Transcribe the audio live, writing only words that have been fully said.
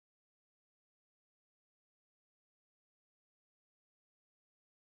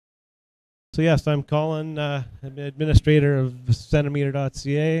So yes, I'm Colin, I'm administrator of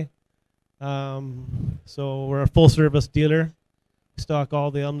Centimeter.ca. So we're a full-service dealer, stock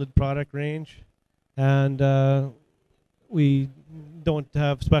all the Emlid product range, and we don't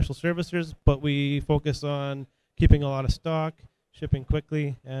have special servicers, but we focus on keeping a lot of stock, shipping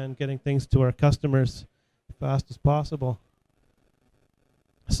quickly, and getting things to our customers as fast as possible.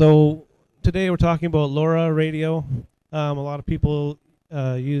 So today we're talking about LoRa radio. A lot of people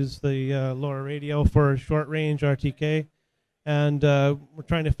use the LoRa radio for short range RTK, and we're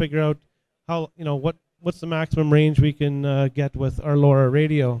trying to figure out how, what's the maximum range we can get with our LoRa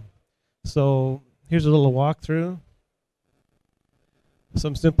radio. So here's a little walkthrough.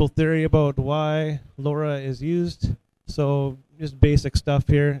 Some simple theory about why LoRa is used. So just basic stuff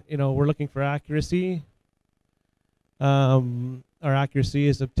here. We're looking for accuracy. Our accuracy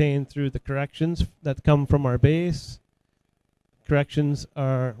is obtained through the corrections that come from our base. Corrections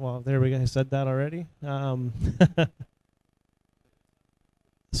are, well, there we go, I said that already.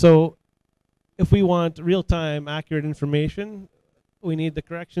 So if we want real-time accurate information, we need the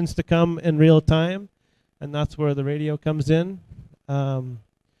corrections to come in real time, and that's where the radio comes in.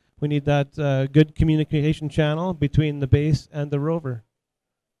 We need that good communication channel between the base and the rover.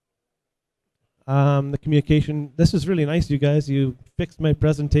 The communication, this is really nice, you guys. You fixed my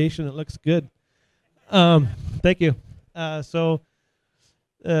presentation. It looks good. Thank you. So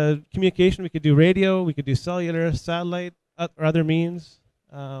communication, we could do radio, we could do cellular, satellite, or other means.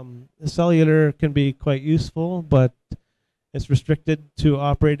 The cellular can be quite useful, but it's restricted to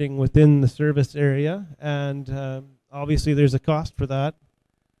operating within the service area, and obviously there's a cost for that.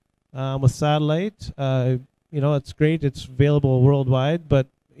 With satellite, it's great, it's available worldwide, but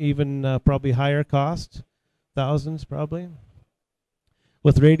even probably higher cost, thousands probably.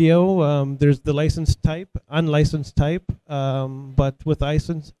 With radio, there's the licensed type, unlicensed type, but with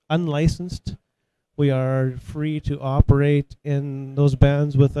unlicensed, we are free to operate in those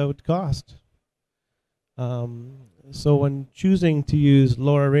bands without cost. So when choosing to use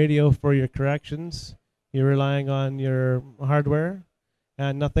LoRa radio for your corrections, you're relying on your hardware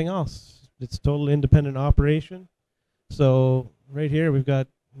and nothing else. It's total independent operation. So right here we've got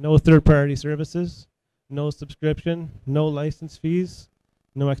no third-party services, no subscription, no license fees,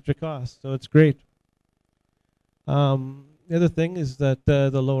 no extra cost. So it's great. The other thing is that the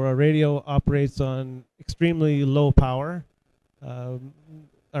LoRa radio operates on extremely low power. Our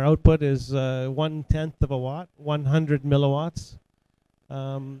output is 1/10 of a watt, 100 milliwatts.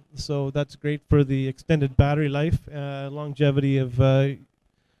 So that's great for the extended battery life, longevity of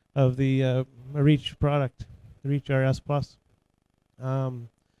the Reach product, the Reach RS Plus.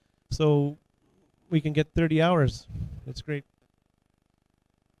 So we can get 30 hours. It's great.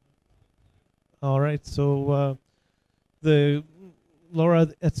 All right, so the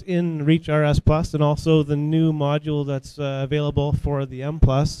LoRa that's in Reach RS Plus, and also the new module that's available for the M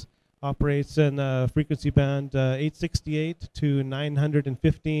Plus, operates in frequency band 868 to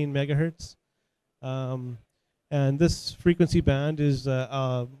 915 megahertz. And this frequency band is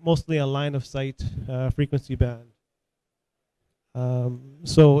mostly a line of sight frequency band.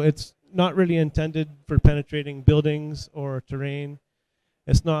 So it's not really intended for penetrating buildings or terrain.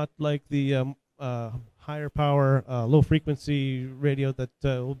 It's not like the higher power, low frequency radio that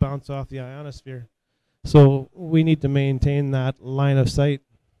will bounce off the ionosphere. So we need to maintain that line of sight.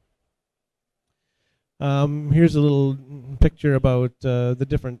 Here's a little picture about the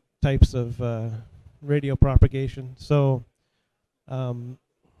different types of radio propagation. So the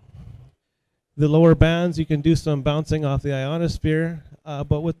lower bands, you can do some bouncing off the ionosphere,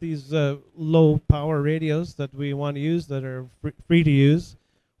 but with these low power radios that we want to use, that are free to use,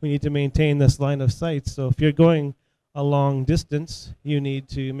 we need to maintain this line of sight. So if you're going a long distance, you need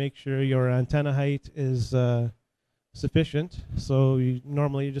to make sure your antenna height is sufficient. So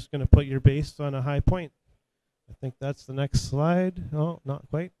normally you're just going to put your base on a high point. I think that's the next slide. Oh, not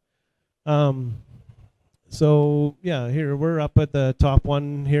quite. So yeah, here we're up at the top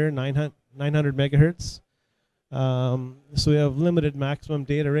one here, 900 megahertz. So we have limited maximum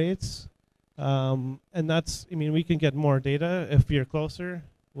data rates. And that's, we can get more data if you're closer.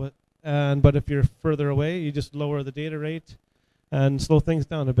 But if you're further away, you just lower the data rate and slow things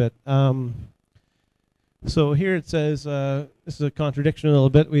down a bit. So here it says, this is a contradiction a little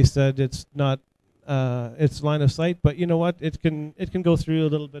bit. We said it's not, it's line of sight, but you know what? It can go through a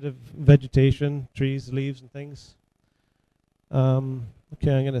little bit of vegetation, trees, leaves, and things. Okay, I'm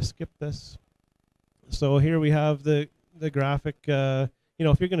going to skip this. So here we have the graphic. If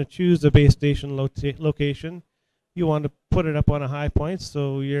you're going to choose a base station location, you want to put it up on a high point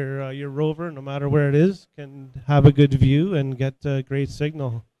so your rover, no matter where it is, can have a good view and get a great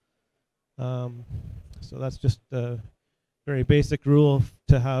signal. So that's just a very basic rule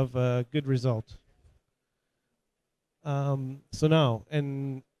to have a good result. So now,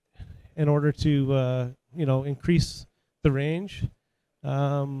 in order to increase the range,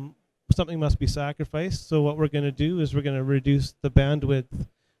 something must be sacrificed. So what we're going to do is we're going to reduce the bandwidth.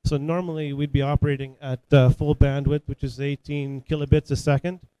 So normally we'd be operating at full bandwidth, which is 18 kilobits a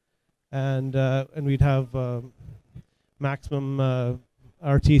second, and we'd have maximum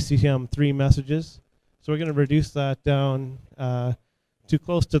RTCM3 messages. So we're going to reduce that down to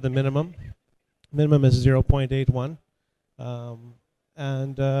close to the minimum. Minimum is 0.81.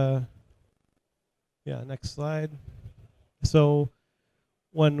 Yeah, next slide. So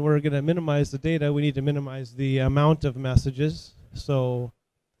when we're going to minimize the data, we need to minimize the amount of messages. So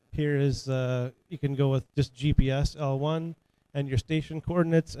here is, you can go with just GPS L1 and your station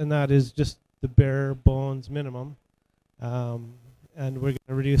coordinates, and that is just the bare bones minimum. And we're going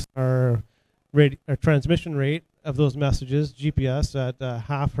to reduce our transmission rate of those messages, GPS, at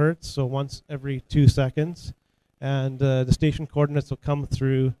half hertz, so once every 2 seconds. And the station coordinates will come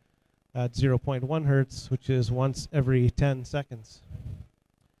through at 0.1 hertz, which is once every 10 seconds.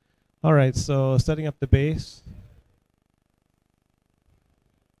 All right, so setting up the base.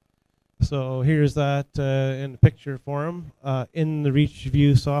 So here's that in picture form in the Reach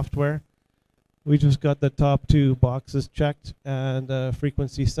View software. We just got the top 2 boxes checked and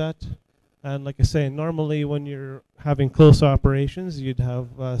frequency set. And like I say, normally when you're having close operations, you'd have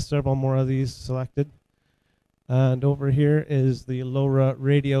several more of these selected. And over here is the LoRa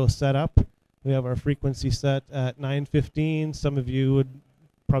radio setup. We have our frequency set at 915. Some of you would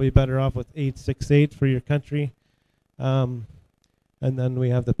probably better off with 868 for your country. And then we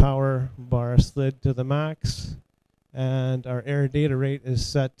have the power bar slid to the max. And our air data rate is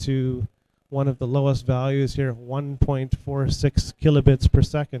set to one of the lowest values here, 1.46 kilobits per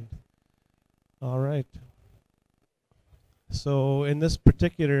second. All right. So in this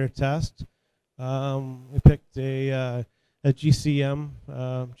particular test, we picked a GCM,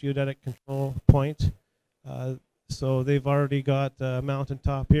 geodetic control point. So they've already got a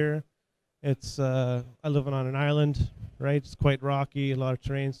mountaintop here. It's I live on an island, right? It's quite rocky, a lot of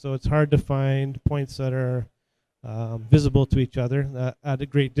terrain, so it's hard to find points that are visible to each other at a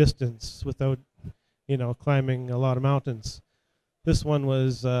great distance without, climbing a lot of mountains. This one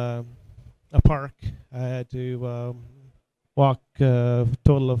was a park. I had to walk a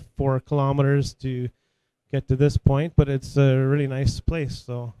total of 4 kilometers to get to this point, but it's a really nice place,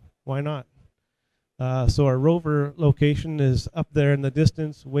 so why not? So our rover location is up there in the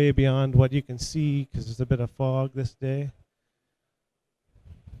distance, way beyond what you can see because there's a bit of fog this day.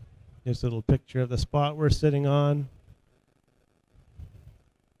 Here's a little picture of the spot we're sitting on.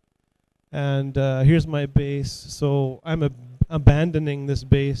 And here's my base. So I'm abandoning this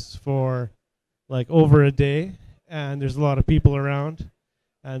base for like over a day, and there's a lot of people around.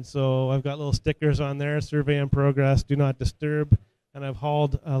 And so I've got little stickers on there, survey in progress, do not disturb. And I've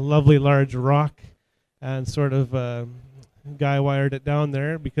hauled a lovely large rock and sort of guy wired it down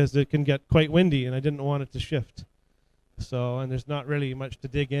there because it can get quite windy and I didn't want it to shift. So, and there's not really much to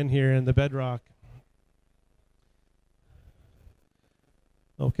dig in here in the bedrock.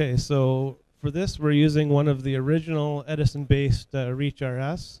 Okay, so for this we're using one of the original Edison-based Reach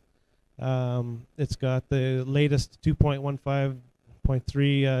RS. It's got the latest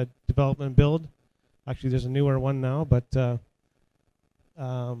 2.15.3 development build. Actually, there's a newer one now, but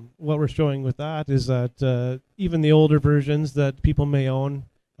what we're showing with that is that even the older versions that people may own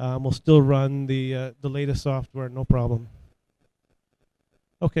will still run the latest software, no problem.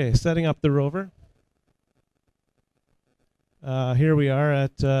 Okay, setting up the rover. Here we are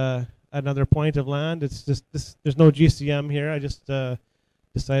at another point of land. It's just this. There's no GCM here. I just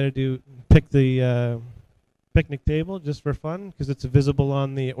decided to pick the picnic table just for fun because it's visible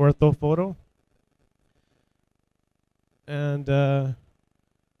on the ortho photo. And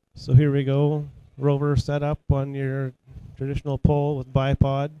so here we go, rover set up on your traditional pole with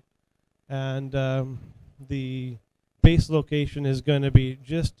bipod, and the base location is going to be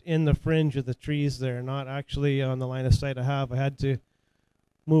just in the fringe of the trees there, not actually on the line of sight I have. I had to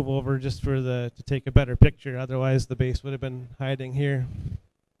move over just for to take a better picture, otherwise the base would have been hiding here.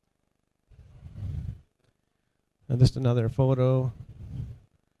 And just another photo.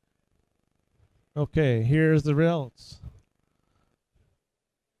 Okay, here's the results.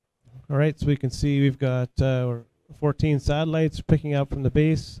 All right, so we can see we've got 14 satellites picking up from the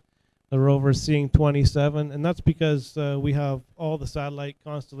base. The rover is seeing 27, and that's because we have all the satellite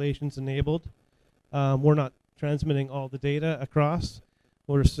constellations enabled. We're not transmitting all the data across.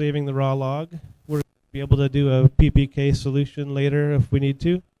 We're saving the raw log. We're going to be able to do a PPK solution later if we need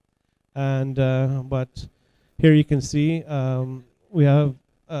to. And but here you can see we have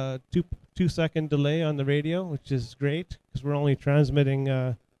a 2 second delay on the radio, which is great because we're only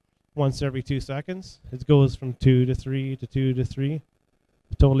transmitting once every 2 seconds. It goes from 2 to 3 to 2 to 3.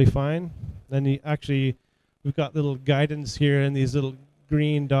 Totally fine. Then we've got little guidance here and these little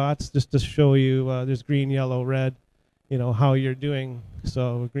green dots just to show you there's green, yellow, red, how you're doing.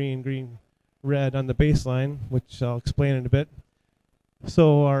 So green, green, red on the baseline, which I'll explain in a bit.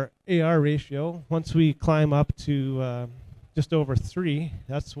 So our AR ratio, once we climb up to just over 3,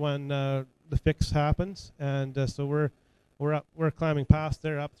 that's when the fix happens. And so we're climbing past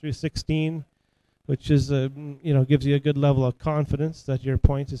there up through 16, which is gives you a good level of confidence that your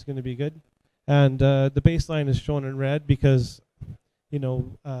point is going to be good. And the baseline is shown in red because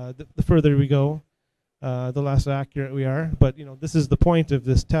the further we go, the less accurate we are. But this is the point of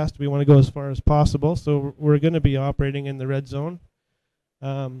this test. We want to go as far as possible, so we're going to be operating in the red zone.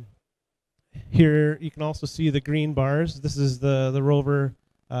 Here you can also see the green bars. This is the rover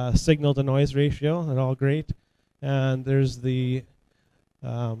signal to noise ratio. They're all great. And there's the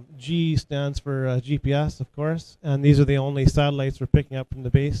G stands for GPS, of course, and these are the only satellites we're picking up from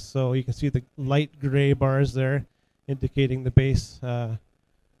the base. So you can see the light gray bars there, indicating the base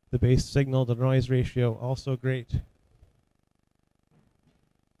signal to noise ratio. Also great.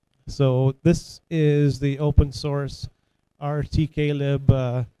 So this is the open source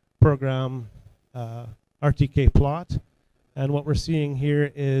RTKlib program, RTK plot, and what we're seeing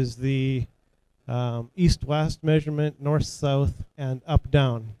here is the east-west measurement, north-south, and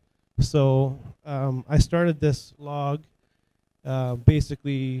up-down. So I started this log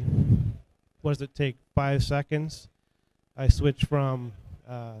basically, what does it take, 5 seconds. I switched from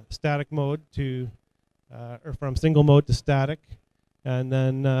static mode to, or from single mode to static, and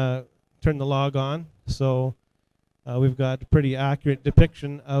then turn the log on. So we've got a pretty accurate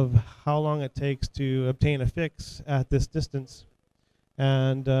depiction of how long it takes to obtain a fix at this distance.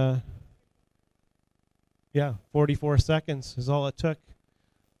 And yeah, 44 seconds is all it took.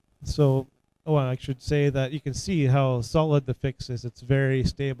 So, I should say that you can see how solid the fix is. It's very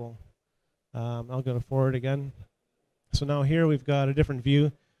stable. I'll go forward again. So now here we've got a different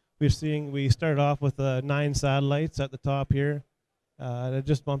view. We started off with 9 satellites at the top here. It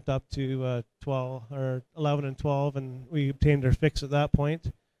just bumped up to 12 or 11 and 12, and we obtained our fix at that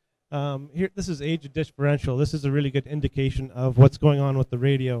point. Here, this is age differential. This is a really good indication of what's going on with the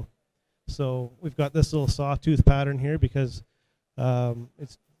radio. So we've got this little sawtooth pattern here because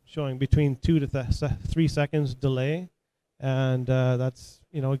it's showing between 2 to 3 seconds delay, and that's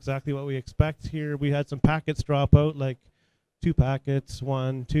exactly what we expect. Here we had some packets drop out, like 2 packets,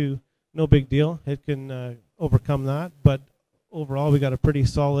 1, 2, no big deal. It can overcome that, but overall we got a pretty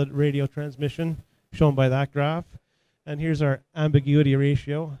solid radio transmission shown by that graph. And here's our ambiguity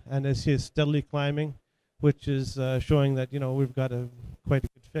ratio, and this is steadily climbing, which is showing that we've got quite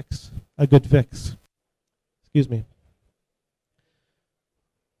a good fix. Excuse me.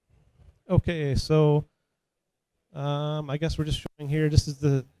 Okay, so I guess we're just showing here. This is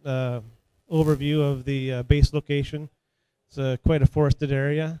the overview of the base location. It's quite a forested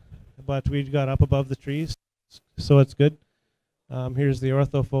area, but we got up above the trees, so it's good. Here's the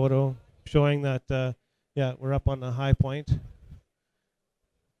ortho photo showing that yeah, we're up on a high point.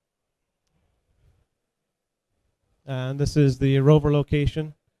 And this is the rover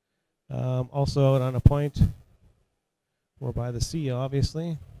location, also out on a point. We're by the sea,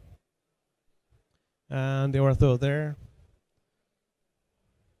 obviously. And the ortho there.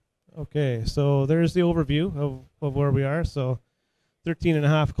 Okay, so there's the overview of where we are. So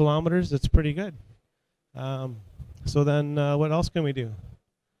 13.5 kilometers, it's pretty good. So then what else can we do?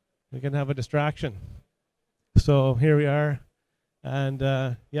 We can have a distraction. So here we are. And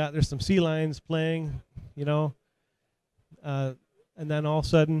yeah, there's some sea lions playing, and then all of a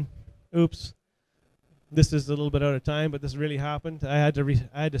sudden, oops, this is a little bit out of time, but this really happened. I had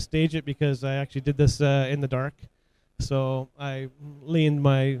to stage it because I actually did this in the dark. So I leaned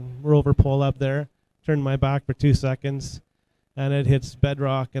my rover pole up there, turned my back for 2 seconds, and it hits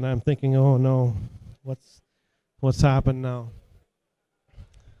bedrock, and I'm thinking, oh no, what's happened now?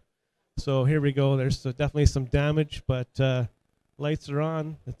 So here we go. There's definitely some damage, but lights are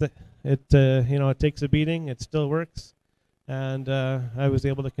on. It takes a beating. It still works, and I was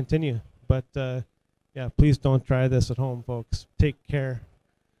able to continue. But yeah, please don't try this at home, folks. Take care.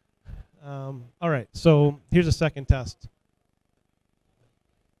 All right, so here's a second test.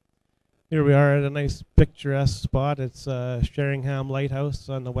 Here we are at a nice picturesque spot. It's Sheringham Lighthouse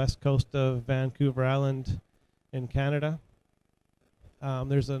on the west coast of Vancouver Island in Canada.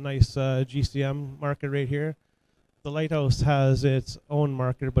 There's a nice GCM marker right here. the lighthouse has its own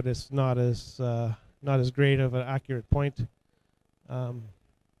marker, but it's not as great of an accurate point.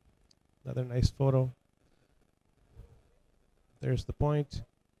 Another nice photo. There's the point.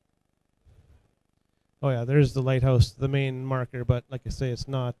 Oh yeah, there's the lighthouse, the main marker, but like I say, it's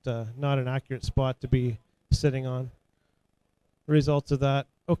not an accurate spot to be sitting on. Results of that.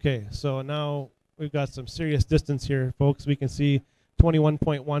 Okay, so now we've got some serious distance here, folks. We can see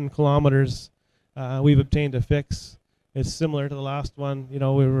 21.1 kilometers. We've obtained a fix. It's similar to the last one. You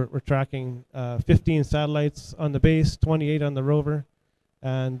know, we're tracking 15 satellites on the base, 28 on the rover,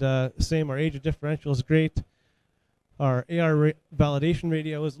 and same. Our age of differential is great. Our AR validation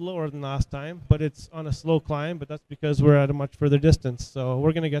radio is lower than last time, but it's on a slow climb, but that's because we're at a much further distance. So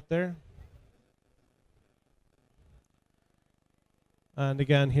we're going to get there. And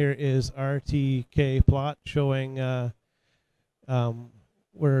again, here is RTK plot showing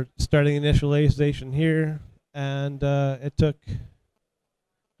we're starting initialization here, and it took,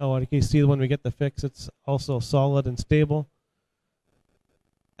 oh, you can see when we get the fix, it's also solid and stable.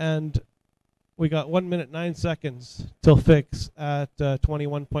 And we got 1 minute 9 seconds till fix at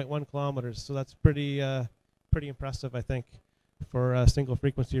 21.1 kilometers. So that's pretty impressive, I think, for a single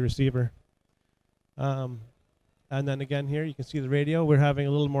frequency receiver. And then again here, you can see the radio. We're having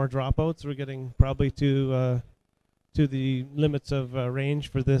a little more dropouts. We're getting probably to the limits of range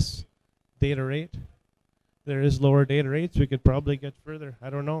for this data rate. There is lower data rates. We could probably get further.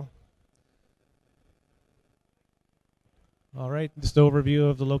 I don't know. All right, just overview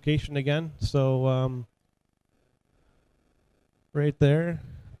of the location again. So right there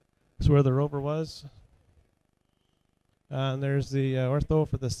is where the rover was. And there's the ortho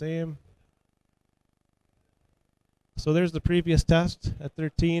for the same. So there's the previous test at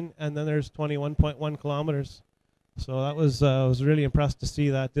 13, and then there's 21.1 kilometers. So that was, I was really impressed to see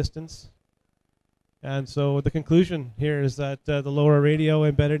that distance. And so the conclusion here is that the LoRa radio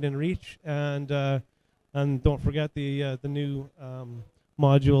embedded in Reach, and don't forget the new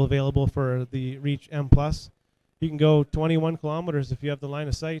module available for the Reach M+. You can go 21 kilometers if you have the line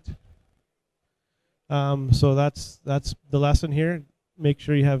of sight. So that's the lesson here. Make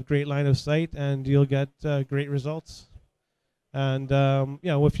sure you have great line of sight, and you'll get great results. And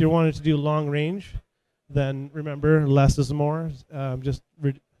yeah, if you wanted to do long range, then remember less is more. Just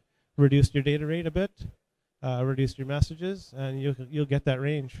reduce your data rate a bit, reduce your messages, and you'll get that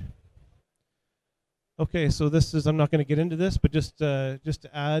range. Okay, so this is, I'm not going to get into this, but just to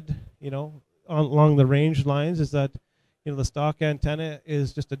add, you know, along the range lines is that, you know, the stock antenna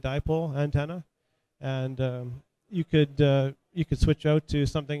is just a dipole antenna, and you could switch out to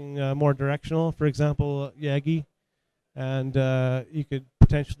something more directional, for example, Yagi, and you could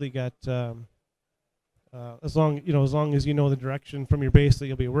potentially get as long as you know the direction from your base that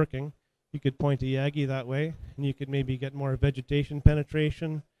you'll be working, you could point a Yagi that way, and you could maybe get more vegetation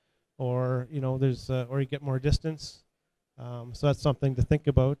penetration, or you know or you get more distance. So that's something to think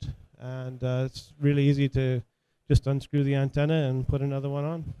about, and it's really easy to just unscrew the antenna and put another one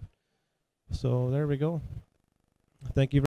on. So there we go. Thank you.